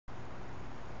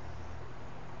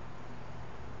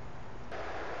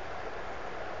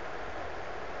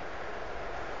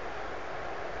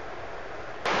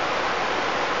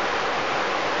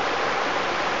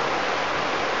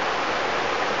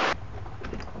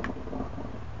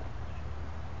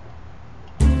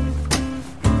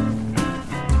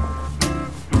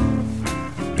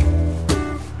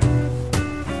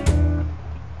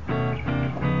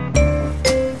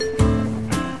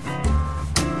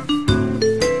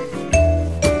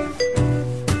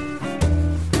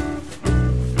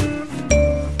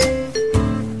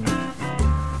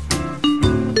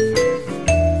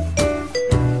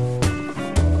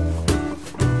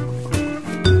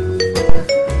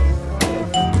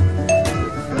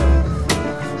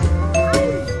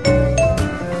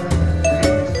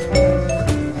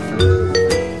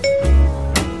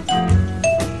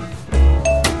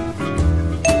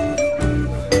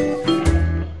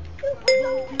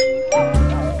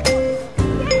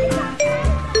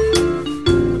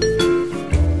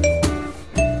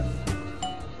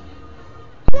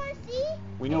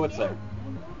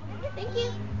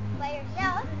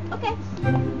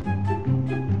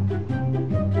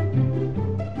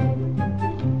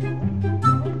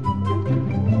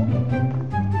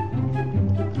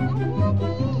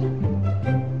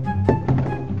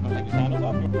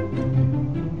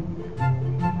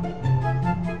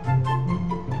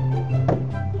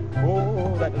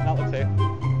That does not look safe.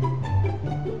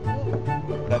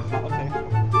 That does not look safe.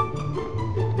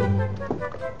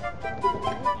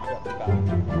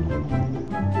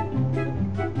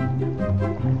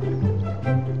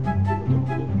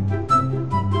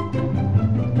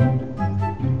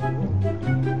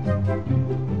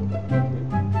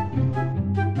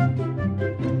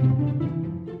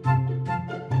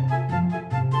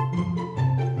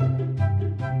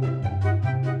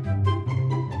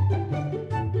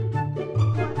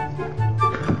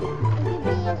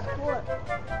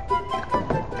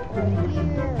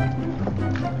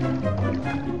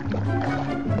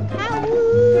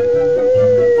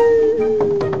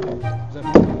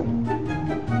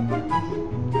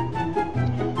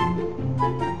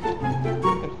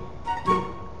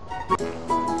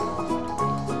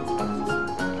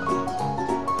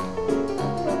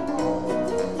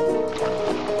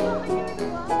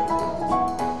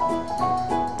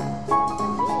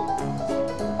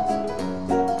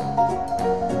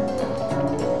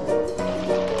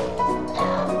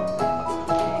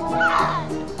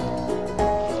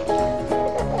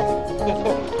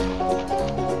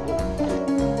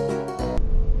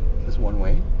 Is this one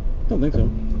way? I don't think so.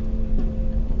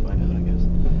 We'll find out, I guess.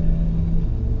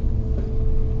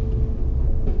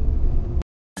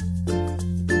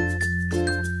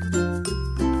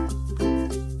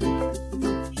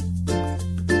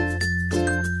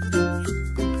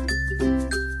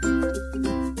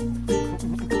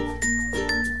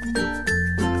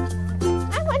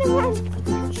 I want to run.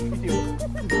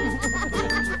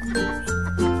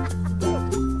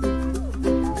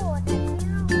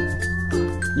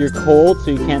 You're cold,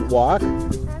 so you can't walk?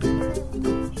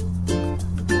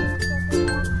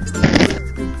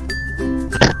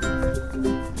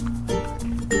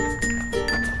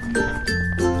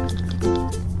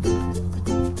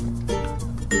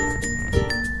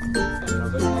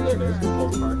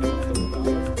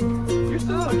 You're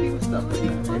still looking at stuff like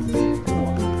that, right? Come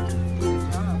on.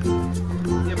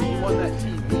 Yeah, but you won that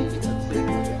TV. Let's see.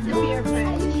 The beer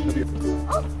fridge.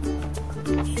 Oh.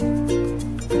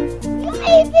 You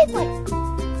ate a big one.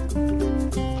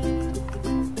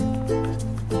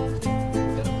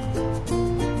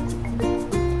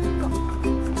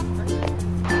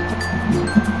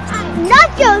 Not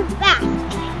so fast.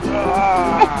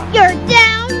 If you're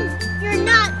down, you're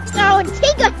not. So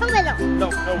take a little. No,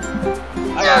 no.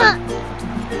 I got it.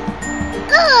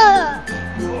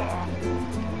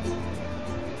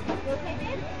 You okay,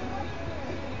 babe?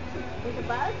 There's a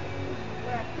bug?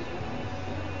 Where?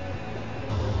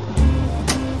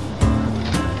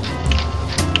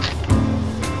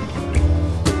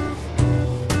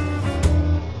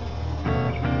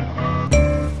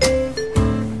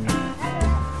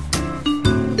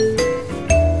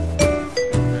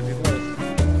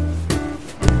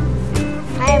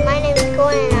 Hi, my name is Cole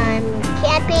and I'm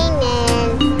camping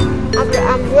and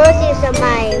I'm roasting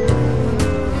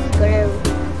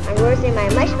I'm roasting my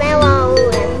marshmallow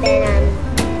and then I'm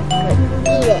gonna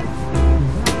eat it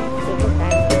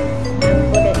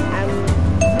because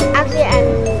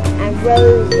I'm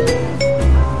roasting.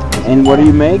 And what are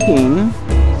you making?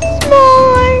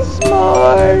 S'mores!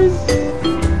 S'mores!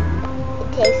 It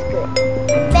tastes good.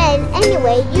 Then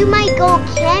anyway, you might go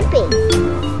camping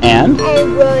And?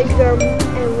 and roast your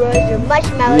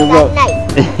marshmallows at night.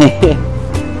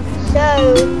 So,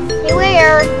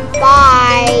 beware.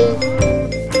 Bye.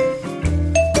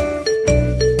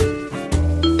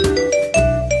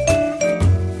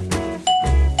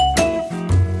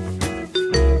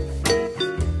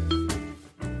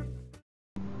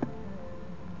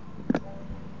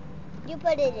 You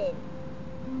put it in.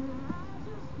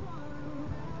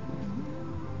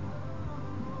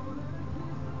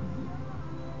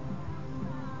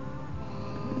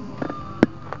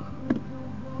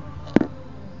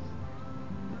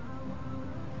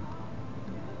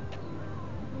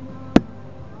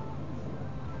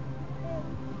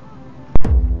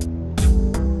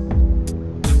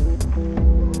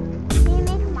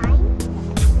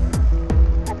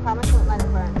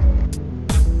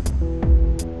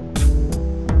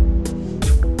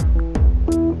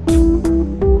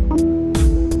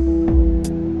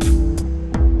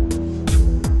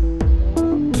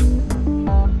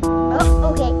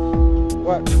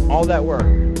 All that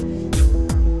work.